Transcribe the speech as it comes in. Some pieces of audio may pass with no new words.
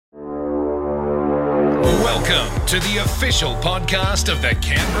Welcome to the official podcast of the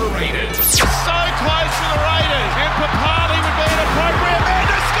Canberra Raiders. So close to the Raiders, and Papali would be an appropriate man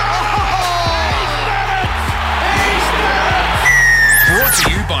to score. He's done it! Brought to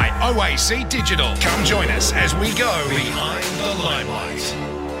you by OAC Digital. Come join us as we go behind the limelight.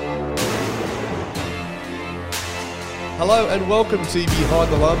 Hello and welcome to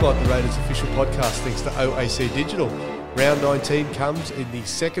Behind the Limelight, the Raiders official podcast, thanks to OAC Digital. Round 19 comes in the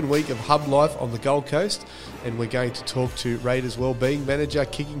second week of Hub Life on the Gold Coast, and we're going to talk to Raiders wellbeing manager,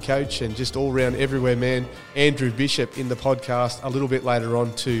 kicking coach, and just all-round everywhere man, Andrew Bishop, in the podcast a little bit later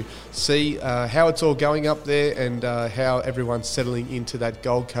on to see how it's all going up there and how everyone's settling into that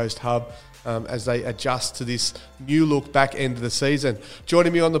Gold Coast hub as they adjust to this new look back end of the season.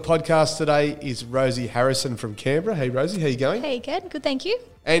 Joining me on the podcast today is Rosie Harrison from Canberra. Hey Rosie, how you going? Hey, good, thank you.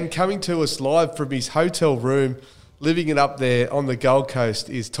 And coming to us live from his hotel room, living it up there on the Gold Coast,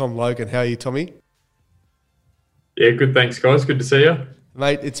 is Tom Logan. How are you, Tommy? Yeah, good, thanks guys. Good to see you.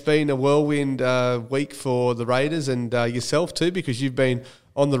 Mate, it's been a whirlwind week for the Raiders and yourself too, because you've been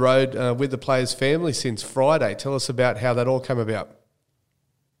on the road with the players' family since Friday. Tell us about how that all came about.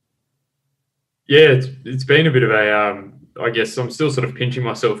 Yeah, it's been a bit of a, I guess I'm still sort of pinching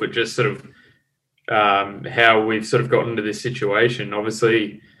myself at just sort of how we've sort of gotten into this situation.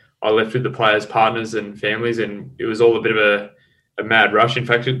 Obviously, I left with the players' partners and families, and it was all a bit of a mad rush. In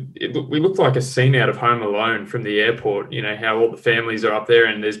fact, we looked like a scene out of Home Alone from the airport, you know, how all the families are up there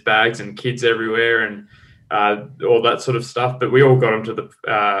and there's bags and kids everywhere and all that sort of stuff. But we all got onto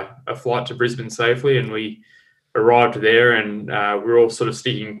a flight to Brisbane safely, and we arrived there, and we were all sort of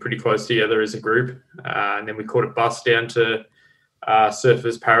sticking pretty close together as a group. And then we caught a bus down to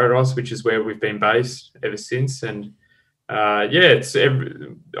Surfers Paradise, which is where we've been based ever since. And I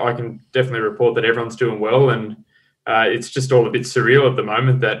can definitely report that everyone's doing well, and it's just all a bit surreal at the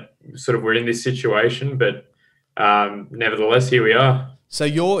moment that sort of we're in this situation, but nevertheless, here we are. So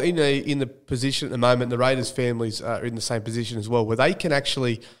you're in the position at the moment, the Raiders families are in the same position as well, where they can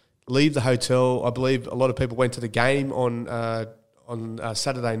actually leave the hotel. I believe a lot of people went to the game on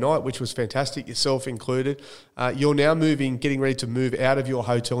Saturday night, which was fantastic, yourself included. You're now getting ready to move out of your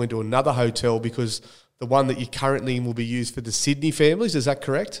hotel into another hotel because the one that you're currently in will be used for the Sydney families. Is that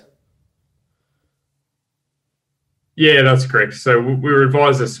correct? Yeah, that's correct. So we were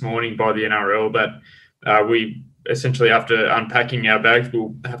advised this morning by the NRL that we essentially, after unpacking our bags,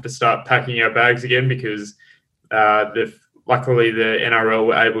 we'll have to start packing our bags again because luckily the NRL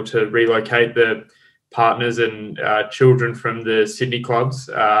were able to relocate the partners and children from the Sydney clubs.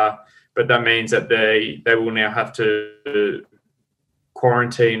 But that means that they will now have to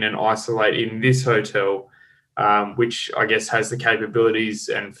quarantine and isolate in this hotel, which I guess has the capabilities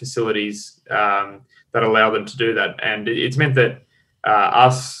and facilities that allow them to do that. And it's meant that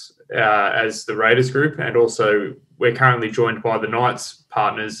us as the Raiders group, and also we're currently joined by the Knights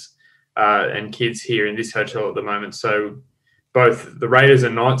partners and kids here in this hotel at the moment. So both the Raiders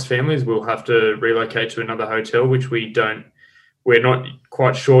and Knights families will have to relocate to another hotel, which we're not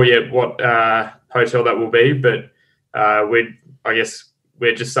quite sure yet what hotel that will be, but we're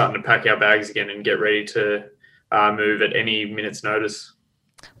just starting to pack our bags again and get ready to move at any minute's notice.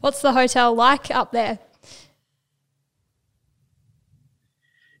 What's the hotel like up there?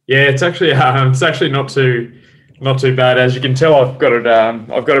 Yeah, it's actually not too bad. As you can tell, I've got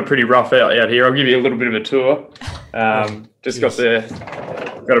it pretty rough out here. I'll give you a little bit of a tour. Got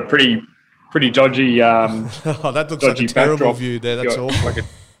a pretty dodgy. That looks like a terrible backdrop. view there. That's all. I could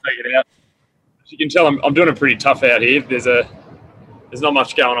take it out. As you can tell, I'm doing it pretty tough out here. There's not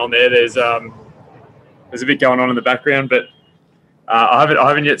much going on there. There's a bit going on in the background, but I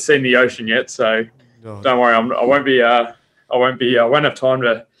haven't yet seen the ocean yet. So don't worry, I won't have time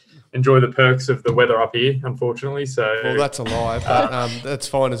to enjoy the perks of the weather up here, unfortunately. So well, that's a lie, but that's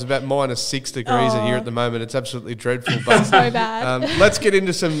fine. It's about -6 degrees here at the moment. It's absolutely dreadful. But so bad. Let's get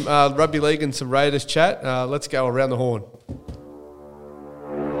into some rugby league and some Raiders chat. Let's go around the horn.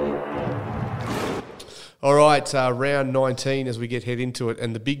 All right, round 19 as we head into it,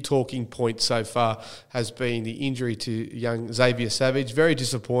 and the big talking point so far has been the injury to young Xavier Savage. Very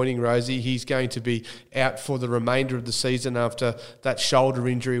disappointing, Rosie. He's going to be out for the remainder of the season after that shoulder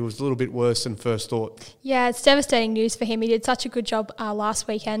injury was a little bit worse than first thought. Yeah, it's devastating news for him. He did such a good job last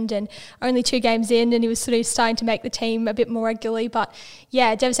weekend, and only 2 games in, and he was sort of starting to make the team a bit more regularly. But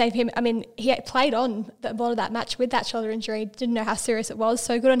yeah, devastating for him. I mean, he played on a lot of that match with that shoulder injury. Didn't know how serious it was,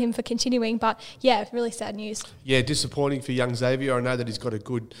 so good on him for continuing. But yeah, really sad news. Yeah, disappointing for young Xavier. I know that he's got a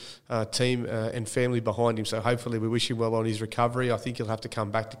good team and family behind him, so hopefully we wish him well on his recovery. I think he'll have to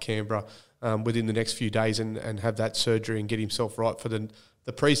come back to Canberra within the next few days and have that surgery and get himself right for the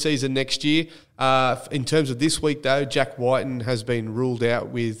the preseason next year. In terms of this week, though, Jack Whiten has been ruled out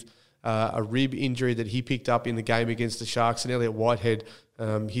with a rib injury that he picked up in the game against the Sharks, and Elliot Whitehead,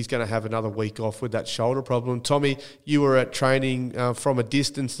 he's going to have another week off with that shoulder problem. Tommy, you were at training from a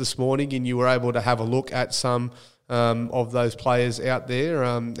distance this morning, and you were able to have a look at some of those players out there.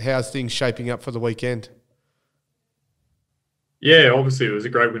 How's things shaping up for the weekend? Yeah, obviously it was a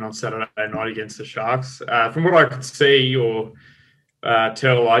great win on Saturday night against the Sharks. From what I could see or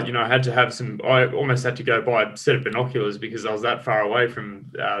tell, I had to have I almost had to go buy a set of binoculars because I was that far away from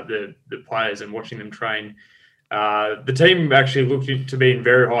the players and watching them train. The team actually looked to be in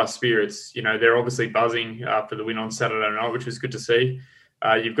very high spirits. They're obviously buzzing after the win on Saturday night, which was good to see.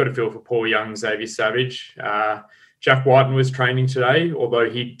 You've got to feel for poor young Xavier Savage. Jack Whiten was training today, although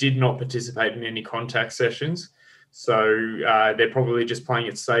he did not participate in any contact sessions. So they're probably just playing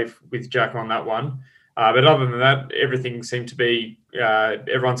it safe with Jack on that one. But other than that, everyone seemed to be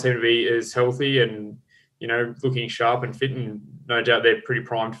as healthy and, looking sharp and fit. And no doubt they're pretty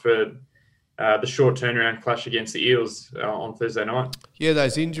primed for the short turnaround clash against the Eels on Thursday night. Yeah,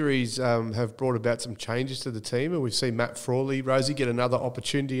 those injuries have brought about some changes to the team, and we've seen Matt Frawley, Rosie, get another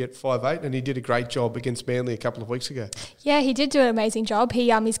opportunity at 5'8", and he did a great job against Manly a couple of weeks ago. Yeah, he did do an amazing job.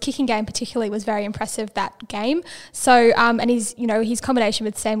 His kicking game particularly was very impressive that game. So, and his combination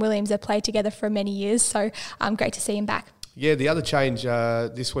with Sam Williams, have played together for many years. So, great to see him back. Yeah, the other change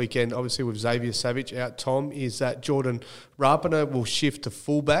this weekend, obviously with Xavier Savage out, Tom, is that Jordan Rapana will shift to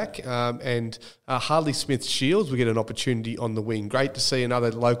fullback and Harley Smith-Shields will get an opportunity on the wing. Great to see another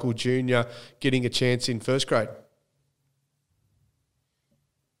local junior getting a chance in first grade.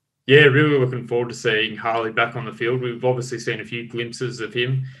 Yeah, really looking forward to seeing Harley back on the field. We've obviously seen a few glimpses of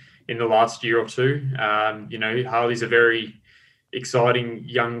him in the last year or two. Harley's a very exciting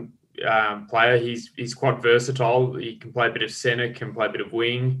young player. He's quite versatile. He can play a bit of centre, can play a bit of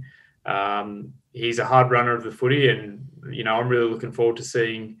wing. He's a hard runner of the footy, and I'm really looking forward to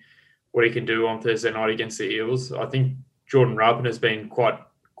seeing what he can do on Thursday night against the Eels. I think Jordan Rapana has been quite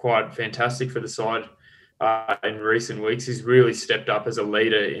fantastic for the side in recent weeks. He's really stepped up as a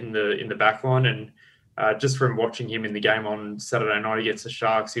leader in the back line, and just from watching him in the game on Saturday night against the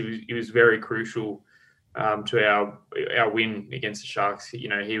Sharks, he was very crucial to our win against the Sharks.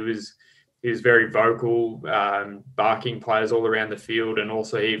 He was very vocal, barking players all around the field, and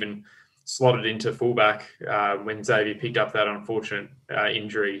also even slotted into fullback when Xavier picked up that unfortunate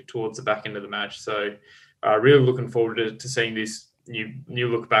injury towards the back end of the match. So really looking forward to seeing this new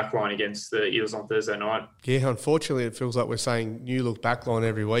look backline against the Eels on Thursday night. Yeah, unfortunately it feels like we're saying new look backline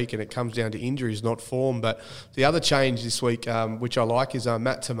every week, and it comes down to injuries, not form. But the other change this week, which I like, is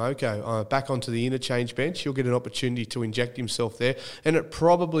Matt Tomoko back onto the interchange bench. He'll get an opportunity to inject himself there, and it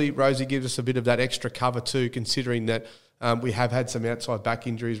probably, Rosie, gives us a bit of that extra cover too, considering that we have had some outside back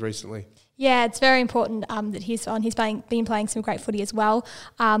injuries recently. Yeah, it's very important that he's on. He's been playing some great footy as well.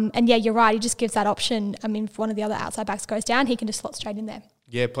 And yeah, you're right. He just gives that option. I mean, if one of the other outside backs goes down, he can just slot straight in there.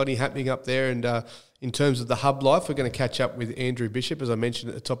 Yeah, plenty happening up there. And in terms of the hub life, we're going to catch up with Andrew Bishop. As I mentioned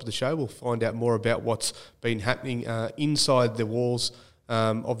at the top of the show, we'll find out more about what's been happening inside the walls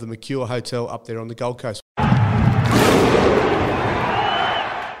of the Mercure Hotel up there on the Gold Coast.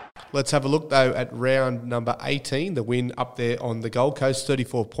 Let's have a look, though, at round number 18, the win up there on the Gold Coast,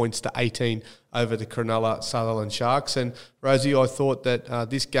 34 points to 18 over the Cronulla Sutherland Sharks. And, Rosie, I thought that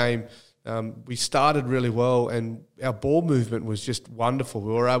this game, we started really well and our ball movement was just wonderful.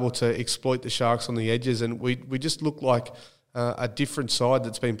 We were able to exploit the Sharks on the edges, and we just looked like a different side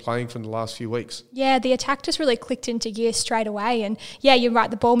that's been playing from the last few weeks. Yeah, the attack just really clicked into gear straight away. And yeah, you're right,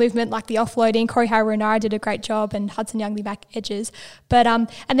 the ball movement, like the offloading, Corey Harawira did a great job, and Hudson Young the back edges. But and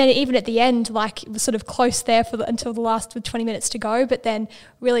then even at the end, like, it was sort of close there until the last 20 minutes to go, but then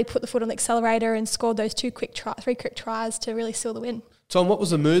really put the foot on the accelerator and scored those three quick tries to really seal the win. Tom, what was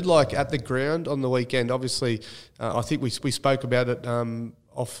the mood like at the ground on the weekend? Obviously, I think we spoke about it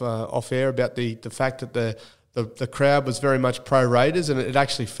off air about the fact that the crowd was very much pro-Raiders, and it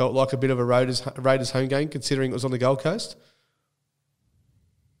actually felt like a bit of a Raiders home game considering it was on the Gold Coast.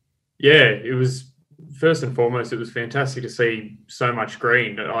 Yeah, it was, first and foremost, it was fantastic to see so much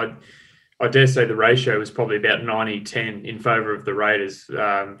green. I dare say the ratio was probably about 90-10 in favour of the Raiders.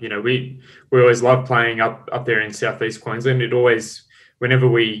 We always love playing up there in southeast Queensland. It always, whenever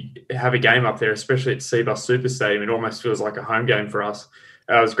we have a game up there, especially at Cbus Super Stadium, it almost feels like a home game for us.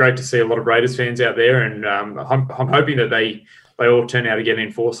 It was great to see a lot of Raiders fans out there, and I'm hoping that they all turn out again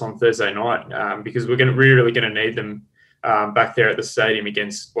in force on Thursday night because we're really going to need them back there at the stadium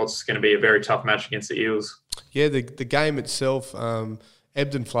against what's going to be a very tough match against the Eels. Yeah, the game itself,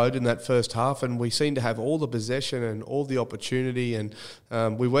 ebbed and flowed in that first half, and we seemed to have all the possession and all the opportunity, and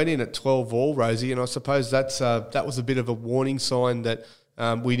we went in at 12-all, Rosie, and I suppose that was a bit of a warning sign that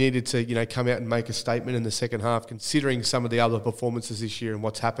we needed to, come out and make a statement in the second half, considering some of the other performances this year and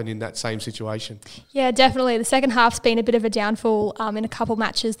what's happened in that same situation. Yeah, definitely. The second half's been a bit of a downfall in a couple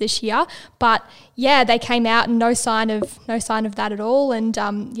matches this year, but yeah, they came out and no sign of that at all, and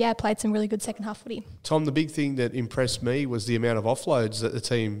played some really good second half footy. Tom, the big thing that impressed me was the amount of offloads that the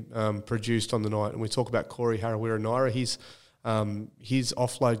team produced on the night, and we talk about Corey Harawira-Naera. His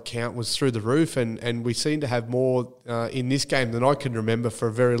offload count was through the roof, and we seem to have more in this game than I can remember for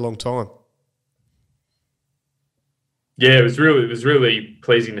a very long time. Yeah, it was really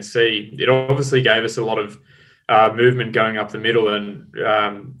pleasing to see. It obviously gave us a lot of movement going up the middle, and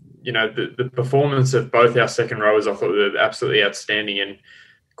the performance of both our second rowers I thought were absolutely outstanding. And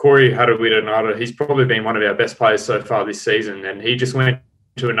Corey Harawira-Naera, he's probably been one of our best players so far this season, and he just went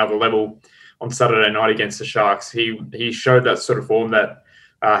to another level on Saturday night against the Sharks. He showed that sort of form that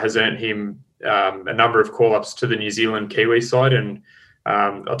has earned him a number of call-ups to the New Zealand Kiwi side. And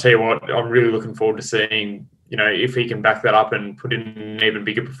I'll tell you what, I'm really looking forward to seeing, if he can back that up and put in an even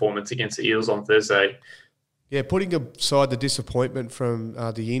bigger performance against the Eels on Thursday. Yeah, putting aside the disappointment from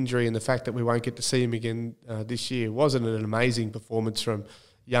the injury and the fact that we won't get to see him again this year, wasn't it an amazing performance from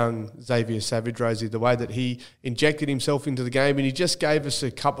young Xavier Savage, Rosie, the way that he injected himself into the game, and he just gave us a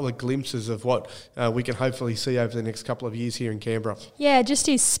couple of glimpses of what we can hopefully see over the next couple of years here in Canberra. Yeah, just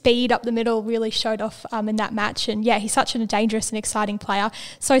his speed up the middle really showed off in that match, and yeah, he's such a dangerous and exciting player.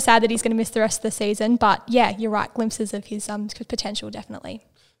 So sad that he's going to miss the rest of the season, but yeah, you're right, glimpses of his potential definitely.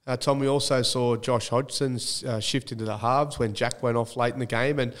 Tom, we also saw Josh Hodgson shift into the halves when Jack went off late in the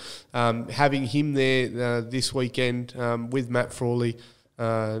game, and having him there this weekend with Matt Frawley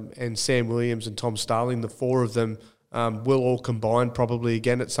and Sam Williams and Tom Starling, the four of them will all combine probably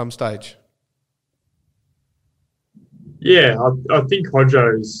again at some stage. Yeah, I think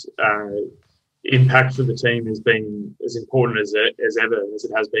Hodjo's impact for the team has been as important as ever as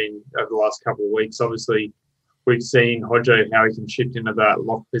it has been over the last couple of weeks. Obviously, we've seen Hodjo, how he can shift into that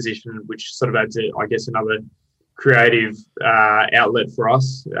lock position, which sort of adds, another creative outlet for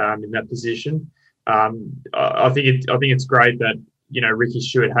us in that position. I think it's great that Ricky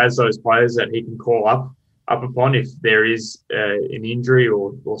Stuart has those players that he can call up upon if there is an injury or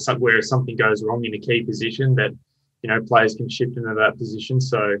where something goes wrong in a key position, that players can shift into that position.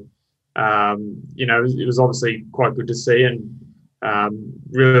 So it was obviously quite good to see, and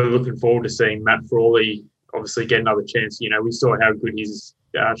really looking forward to seeing Matt Frawley obviously get another chance. We saw how good his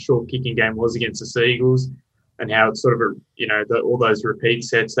short kicking game was against the Seagulls, and how it's sort of all those repeat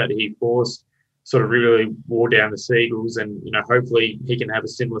sets that he forced sort of really wore down the Seagulls, and hopefully he can have a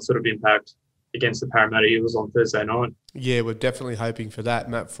similar sort of impact against the Parramatta Eagles on Thursday night. Yeah, we're definitely hoping for that.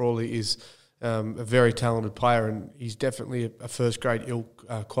 Matt Frawley is a very talented player, and he's definitely a first-grade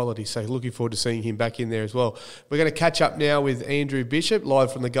ilk quality, so looking forward to seeing him back in there as well. We're going to catch up now with Andrew Bishop,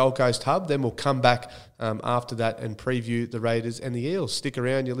 live from the Gold Coast Hub, then we'll come back after that and preview the Raiders and the Eels. Stick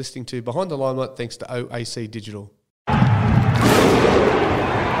around, you're listening to Behind the Limelight thanks to OAC Digital.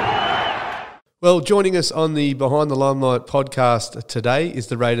 Well, joining us on the Behind the Limelight podcast today is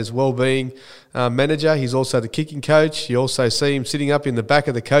the Raiders Wellbeing Manager. He's also the kicking coach. You also see him sitting up in the back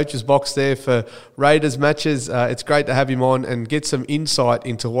of the coach's box there for Raiders matches. It's great to have him on and get some insight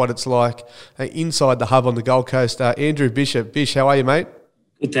into what it's like inside the hub on the Gold Coast. Andrew Bishop. Bish, how are you, mate?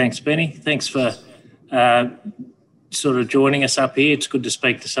 Good, thanks, Benny. Thanks for sort of joining us up here. It's good to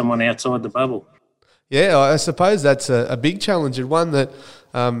speak to someone outside the bubble. Yeah, I suppose that's a big challenge, and one that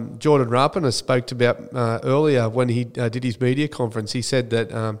Jordan Rapana spoke about earlier when he did his media conference. He said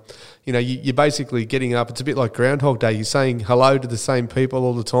that, you're basically getting up. It's a bit like Groundhog Day. You're saying hello to the same people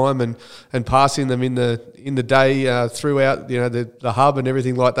all the time and passing them in the day throughout, the hub and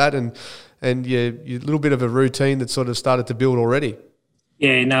everything like that. And you're a little bit of a routine that sort of started to build already.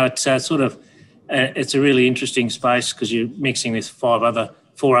 Yeah, no, it's it's a really interesting space because you're mixing with four other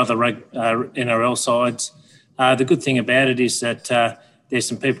NRL sides. The good thing about it is that there's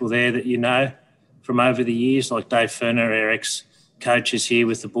some people there that from over the years, like Dave Ferner, our ex-coach, is here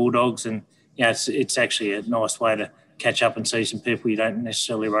with the Bulldogs, and it's actually a nice way to catch up and see some people you don't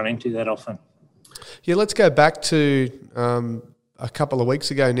necessarily run into that often. Yeah, let's go back to a couple of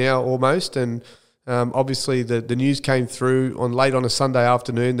weeks ago now almost, and obviously the news came through late on a Sunday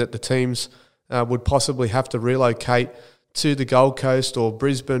afternoon that the teams would possibly have to relocate to the Gold Coast or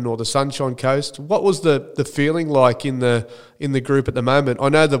Brisbane or the Sunshine Coast. What was the feeling like in the group at the moment? I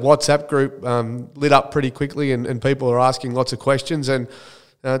know the WhatsApp group lit up pretty quickly and people are asking lots of questions. And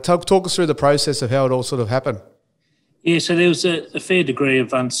talk us through the process of how it all sort of happened. Yeah, so there was a fair degree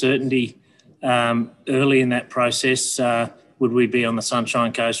of uncertainty early in that process. Would we be on the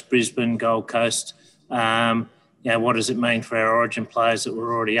Sunshine Coast, Brisbane, Gold Coast? What does it mean for our Origin players that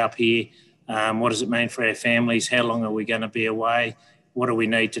were already up here? What does it mean for our families? How long are we going to be away? What do we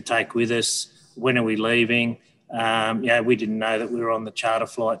need to take with us? When are we leaving? We didn't know that we were on the charter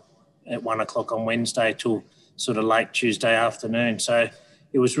flight at 1 o'clock on Wednesday till sort of late Tuesday afternoon. So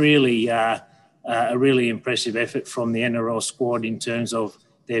it was really a really impressive effort from the NRL squad in terms of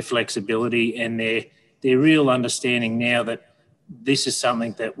their flexibility and their real understanding now that this is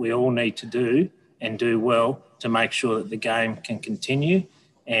something that we all need to do and do well to make sure that the game can continue.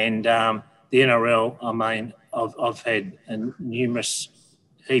 And the NRL, I mean, I've had numerous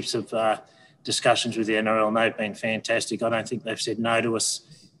heaps of discussions with the NRL, and they've been fantastic. I don't think they've said no to us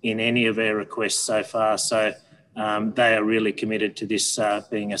in any of our requests so far. So they are really committed to this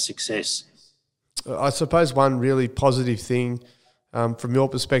being a success. I suppose one really positive thing from your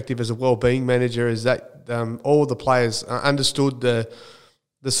perspective as a wellbeing manager is that all the players understood the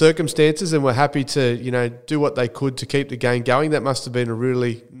circumstances and were happy to, do what they could to keep the game going. That must have been a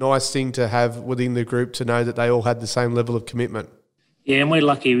really nice thing to have within the group, to know that they all had the same level of commitment. Yeah, and we're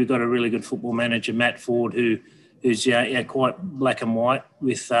lucky we've got a really good football manager, Matt Ford, who's quite black and white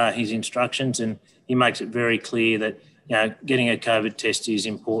with his instructions, and he makes it very clear that getting a COVID test is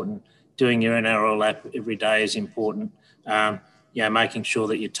important. Doing your NRL app every day is important. Making sure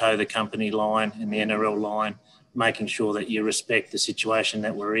that you toe the company line and the NRL line, making sure that you respect the situation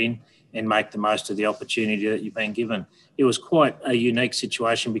that we're in and make the most of the opportunity that you've been given. It was quite a unique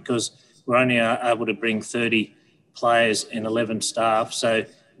situation because we're only able to bring 30 players and 11 staff. So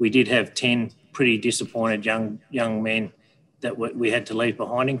we did have 10 pretty disappointed young men that we had to leave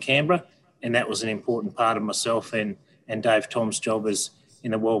behind in Canberra, and that was an important part of myself and Dave Tom's job as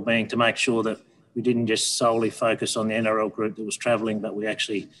in the wellbeing, to make sure that we didn't just solely focus on the NRL group that was travelling, but we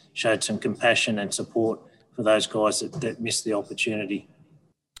actually showed some compassion and support for those guys that missed the opportunity.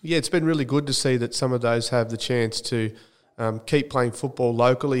 Yeah, it's been really good to see that some of those have the chance to keep playing football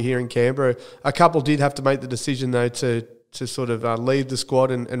locally here in Canberra. A couple did have to make the decision, though, to sort of leave the squad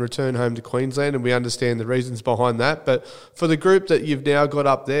and return home to Queensland, and we understand the reasons behind that. But for the group that you've now got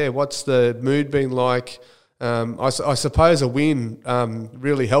up there, what's the mood been like? I suppose a win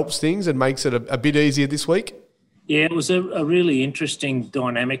really helps things and makes it a bit easier this week. Yeah, it was a really interesting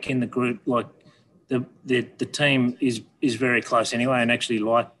dynamic in the group. Like the team is very close anyway, and actually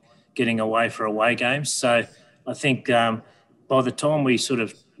like getting away for away games. So I think by the time we sort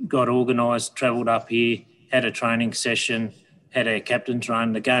of got organised, travelled up here, had a training session, had our captain's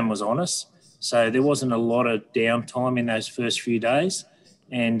run, the game was on us. So there wasn't a lot of downtime in those first few days.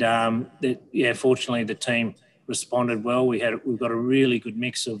 And fortunately the team responded well. We've got a really good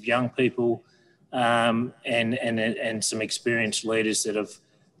mix of young people and some experienced leaders that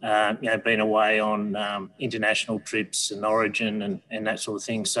have been away on international trips and Origin and that sort of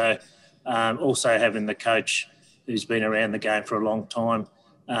thing. So also having the coach who's been around the game for a long time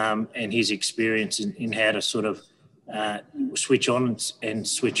and his experience in how to sort of switch on and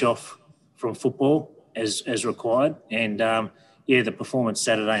switch off from football as required. And the performance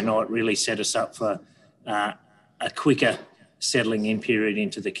Saturday night really set us up for a quicker settling in period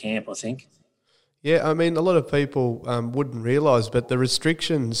into the camp, I think. Yeah, I mean, a lot of people wouldn't realise, but the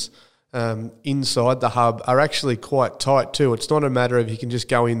restrictions inside the hub are actually quite tight too. It's not a matter of you can just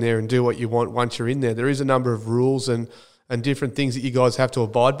go in there and do what you want once you're in there. There is a number of rules and different things that you guys have to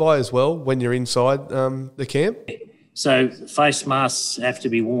abide by as well when you're inside the camp. So face masks have to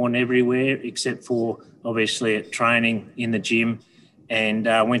be worn everywhere except for obviously at training in the gym, and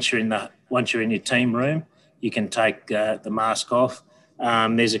once you're in your team room, you can take the mask off.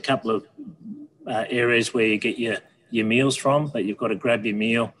 There's a couple of areas where you get your meals from, but you've got to grab your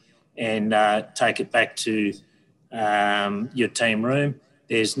meal and take it back to your team room.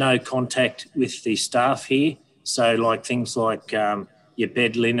 There's no contact with the staff here, so like things like your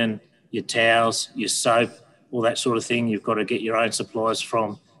bed linen, your towels, your soap, all that sort of thing, you've got to get your own supplies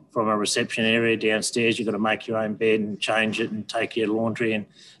from a reception area downstairs. You've got to make your own bed and change it and take your laundry. And,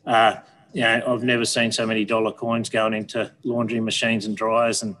 I've never seen so many dollar coins going into laundry machines and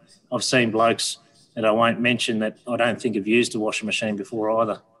dryers. And I've seen blokes that I won't mention that I don't think have used a washing machine before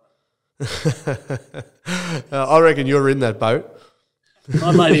either. I reckon you're in that boat.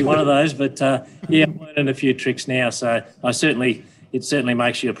 I may be one of those, but I'm learning a few tricks now. So it certainly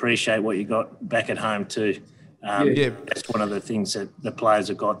makes you appreciate what you got back at home too. That's one of the things that the players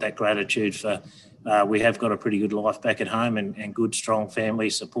have got, that gratitude for. We have got a pretty good life back at home and good, strong family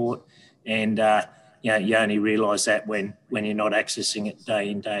support. And, you only realise that when you're not accessing it day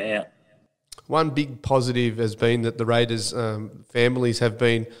in, day out. One big positive has been that the Raiders families have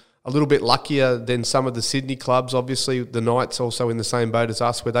been a little bit luckier than some of the Sydney clubs. Obviously, the Knights also in the same boat as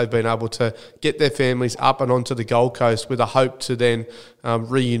us, where they've been able to get their families up and onto the Gold Coast with a hope to then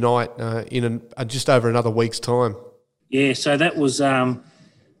reunite in just over another week's time. Yeah, so that was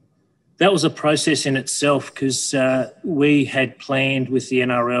a process in itself, because we had planned with the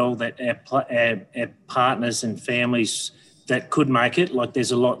NRL that our partners and families that could make it, like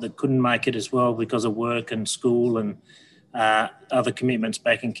there's a lot that couldn't make it as well because of work and school and other commitments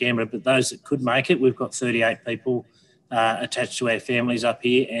back in Canberra, but those that could make it, we've got 38 people attached to our families up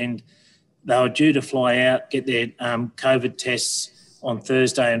here, and they were due to fly out, get their COVID tests on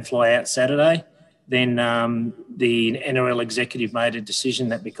Thursday and fly out Saturday. Then the NRL executive made a decision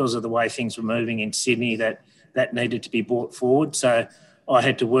that because of the way things were moving in Sydney, that needed to be brought forward. So I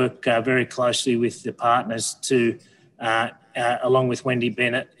had to work very closely with the partners to, along with Wendy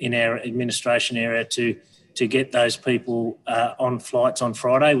Bennett in our administration area, to get those people on flights on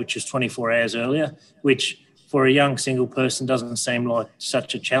Friday, which is 24 hours earlier, which for a young single person doesn't seem like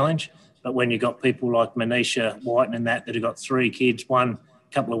such a challenge. But when you've got people like Manisha Whiten and that have got 3 kids, one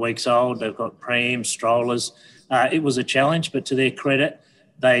a couple of weeks old, they've got prams, strollers, it was a challenge. But to their credit,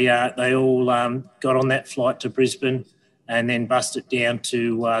 they all got on that flight to Brisbane and then busted down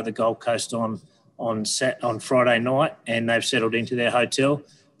to the Gold Coast on Friday night, and they've settled into their hotel.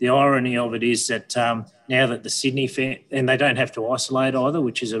 The irony of it is that now that the Sydney and they don't have to isolate either,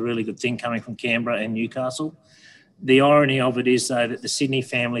 which is a really good thing coming from Canberra and Newcastle. The irony of it is, though, that the Sydney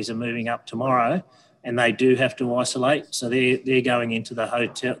families are moving up tomorrow and they do have to isolate. So they're going into the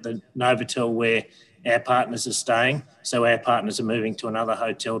hotel, the Novotel, where our partners are staying. So our partners are moving to another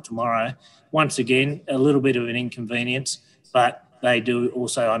hotel tomorrow. Once again, a little bit of an inconvenience, but they do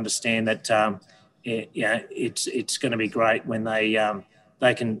also understand that it's going to be great when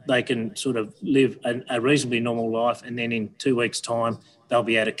they can sort of live a reasonably normal life, and then in 2 weeks' time they'll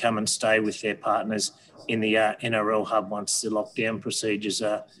be able to come and stay with their partners in the NRL hub once the lockdown procedures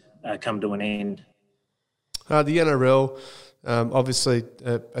come to an end. The NRL obviously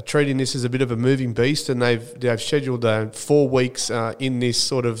are treating this as a bit of a moving beast, and they've scheduled 4 weeks in this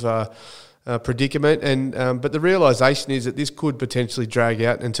sort of predicament, and but the realisation is that this could potentially drag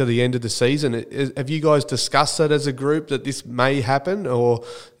out until the end of the season. Have you guys discussed that as a group, that this may happen, or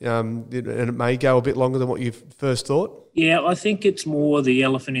and it may go a bit longer than what you first thought? Yeah, I think it's more the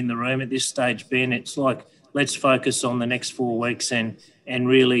elephant in the room at this stage, Ben. It's like, let's focus on the next 4 weeks and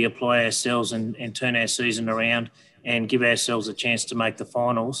really apply ourselves and turn our season around and give ourselves a chance to make the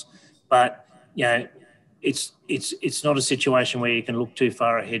finals. But it's not a situation where you can look too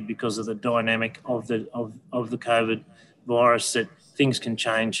far ahead because of the dynamic of the COVID virus, that things can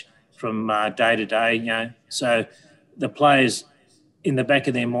change from day to day. So the players in the back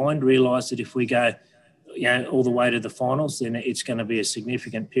of their mind realise that if we go all the way to the finals, then it's going to be a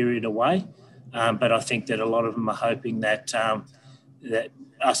significant period away. But I think that a lot of them are hoping that that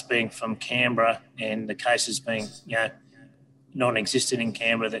us being from Canberra and the cases being non-existent in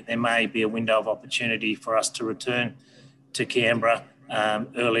Canberra, that there may be a window of opportunity for us to return to Canberra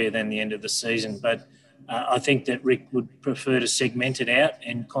earlier than the end of the season. But I think that Rick would prefer to segment it out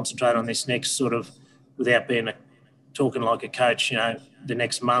and concentrate on this next sort of, without being talking like a coach, the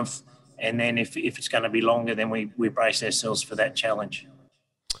next month. And then if it's going to be longer, then we brace ourselves for that challenge.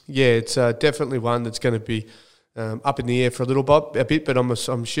 Yeah, it's definitely one that's going to be up in the air for a bit, but I'm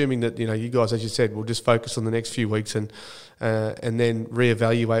assuming that you guys, as you said, will just focus on the next few weeks and then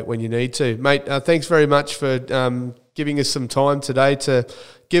reevaluate when you need to. Mate, thanks very much for giving us some time today to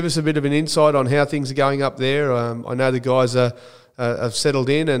give us a bit of an insight on how things are going up there. I know the guys have settled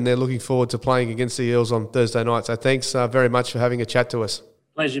in and they're looking forward to playing against the Eels on Thursday night. So thanks very much for having a chat to us.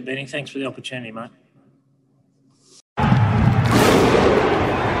 Pleasure, Benny. Thanks for the opportunity, mate.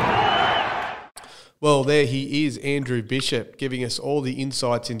 Well, there he is, Andrew Bishop, giving us all the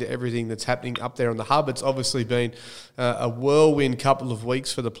insights into everything that's happening up there on the hub. It's obviously been a whirlwind couple of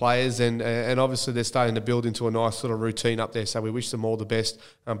weeks for the players, and obviously they're starting to build into a nice little routine up there. So we wish them all the best,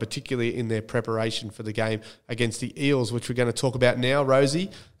 particularly in their preparation for the game against the Eels, which we're going to talk about now, Rosie.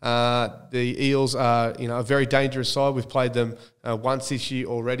 The Eels are, a very dangerous side. We've played them once this year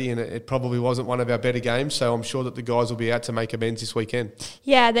already, and it probably wasn't one of our better games. So I'm sure that the guys will be out to make amends this weekend.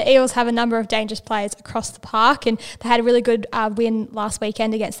 Yeah, the Eels have a number of dangerous players across the park, and they had a really good win last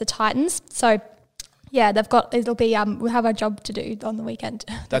weekend against the Titans. So Yeah, we'll have our job to do on the weekend.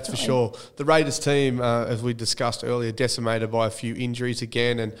 That's for sure. The Raiders team, as we discussed earlier, decimated by a few injuries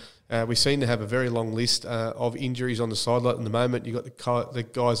again, and we seem to have a very long list of injuries on the sideline at the moment. You've got the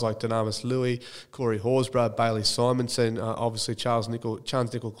guys like Dynamis Louis, Corey Horsburgh, Bailey Simonson, obviously Charles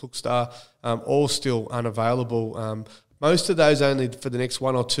Nickel-Klukstar, all still unavailable. Most of those only for the next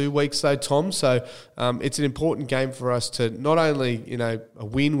 1 or 2 weeks, though, Tom. So it's an important game for us to not only,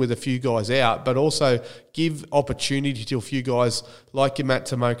 win with a few guys out, but also give opportunity to a few guys like your Matt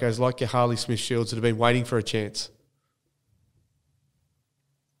Tomokos, like your Harley Smith-Shields that have been waiting for a chance.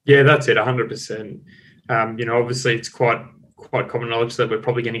 Yeah, that's it, 100%. Obviously it's quite common knowledge that we're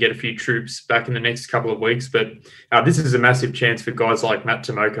probably going to get a few troops back in the next couple of weeks, but this is a massive chance for guys like Matt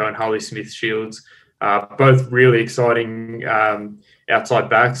Tomoko and Harley Smith-Shields. Both really exciting outside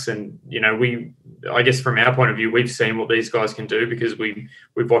backs, and I guess from our point of view, we've seen what these guys can do because we've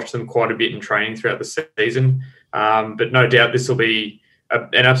watched them quite a bit in training throughout the season. But no doubt this will be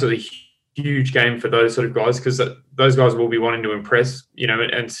an absolutely huge game for those sort of guys because those guys will be wanting to impress,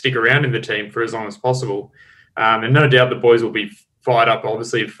 and stick around in the team for as long as possible. And no doubt the boys will be fired up,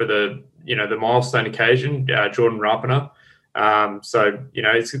 obviously, for the milestone occasion, Jordan Rapana. There's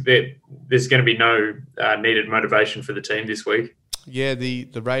going to be no needed motivation for the team this week. Yeah,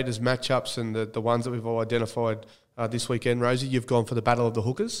 the Raiders matchups and the ones that we've all identified this weekend, Rosie, you've gone for the Battle of the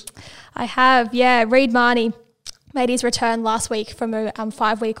Hookers? I have, yeah. Reid Marnie made his return last week from a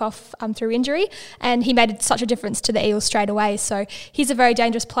 5-week off through injury, and he made such a difference to the Eels straight away. So he's a very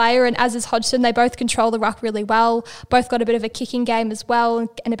dangerous player, and as is Hodgson, they both control the ruck really well. Both got a bit of a kicking game as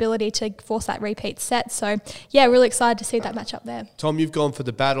well, and ability to force that repeat set. So yeah, really excited to see that matchup there. Tom, you've gone for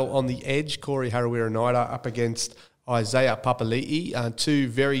the battle on the edge, Corey Harawira-Naidoo up against Isaiah Papali'i, two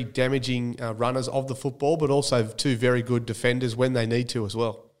very damaging runners of the football, but also two very good defenders when they need to as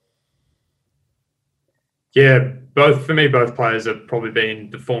well. Yeah, both players have probably been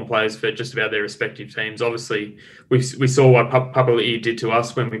the form players for just about their respective teams. Obviously, we saw what Papali'i did to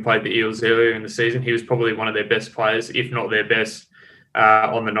us when we played the Eels earlier in the season. He was probably one of their best players, if not their best,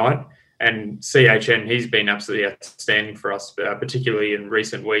 on the night. And CHN, he's been absolutely outstanding for us, particularly in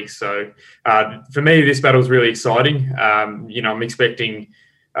recent weeks. So for me, this battle is really exciting. I'm expecting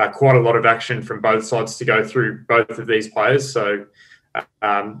quite a lot of action from both sides to go through both of these players. So,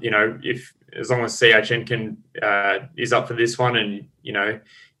 as long as CHN is up for this one, and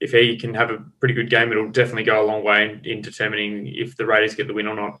if he can have a pretty good game, it'll definitely go a long way in determining if the Raiders get the win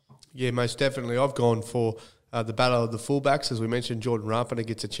or not. Yeah, most definitely. I've gone for the battle of the fullbacks. As we mentioned, Jordan Rapana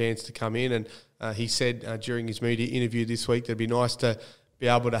gets a chance to come in, and he said during his media interview this week that it'd be nice to be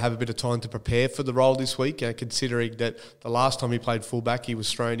able to have a bit of time to prepare for the role this week, considering that the last time he played fullback, he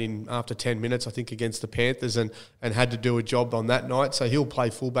was thrown in after 10 minutes, I think, against the Panthers and had to do a job on that night. So he'll play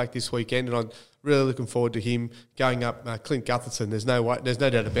fullback this weekend, and I'm really looking forward to him going up Clint Gutherson. There's no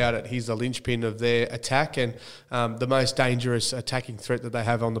doubt about it. He's the linchpin of their attack and the most dangerous attacking threat that they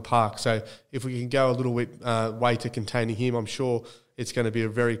have on the park. So if we can go a little bit way to containing him, I'm sure it's going to be a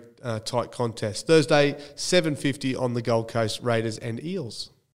very tight contest. Thursday, 7:50 on the Gold Coast, Raiders and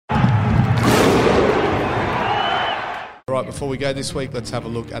Eels. All right, before we go this week, let's have a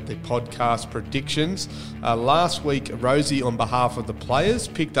look at the podcast predictions. Last week, Rosie, on behalf of the players,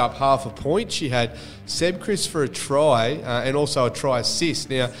 picked up half a point. She had Seb Chris for a try and also a try assist.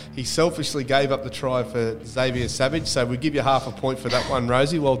 Now, he selfishly gave up the try for Xavier Savage, so we give you half a point for that one,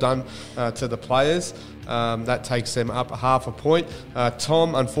 Rosie. Well done to the players. That takes them up half a point.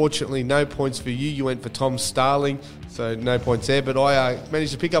 Tom, unfortunately, no points for you. You went for Tom Starling, so no points there. But I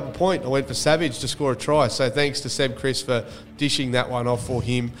managed to pick up a point. I went for Savage to score a try. So thanks to Seb Chris for dishing that one off for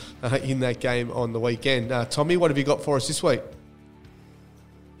him in that game on the weekend. Tommy, what have you got for us this week?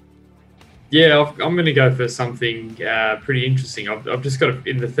 Yeah, I'm going to go for something pretty interesting. I've just got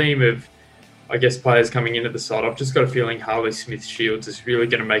in the theme of, I guess, players coming into the side. I've just got a feeling Harley Smith-Shields is really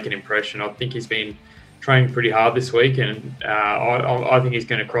going to make an impression. I think he's been training pretty hard this week, and I think he's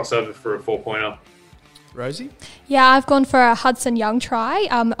going to cross over for a 4-pointer. Rosie? Yeah, I've gone for a Hudson Young try.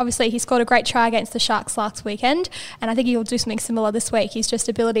 Obviously, he scored a great try against the Sharks last weekend, and I think he'll do something similar this week. He's just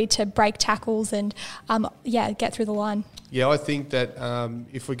ability to break tackles and, get through the line. Yeah, I think that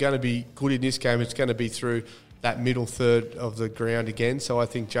if we're going to be good in this game, it's going to be through that middle third of the ground again. So I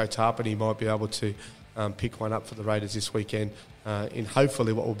think Joe Tarpany might be able to pick one up for the Raiders this weekend in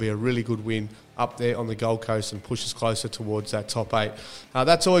hopefully what will be a really good win up there on the Gold Coast and push us closer towards that top 8.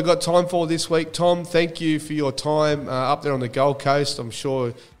 That's all we've got time for this week. Tom, thank you for your time up there on the Gold Coast. I'm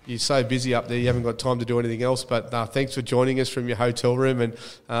sure you're so busy up there you haven't got time to do anything else, but thanks for joining us from your hotel room,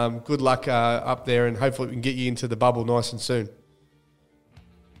 and good luck up there, and hopefully we can get you into the bubble nice and soon.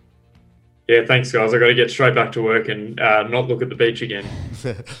 Yeah, thanks, guys. I've got to get straight back to work and not look at the beach again.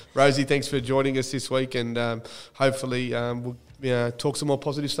 Rosie, thanks for joining us this week, and hopefully we'll talk some more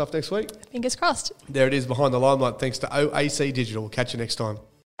positive stuff next week. Fingers crossed. There it is, Behind the Limelight. Thanks to OAC Digital. We'll catch you next time.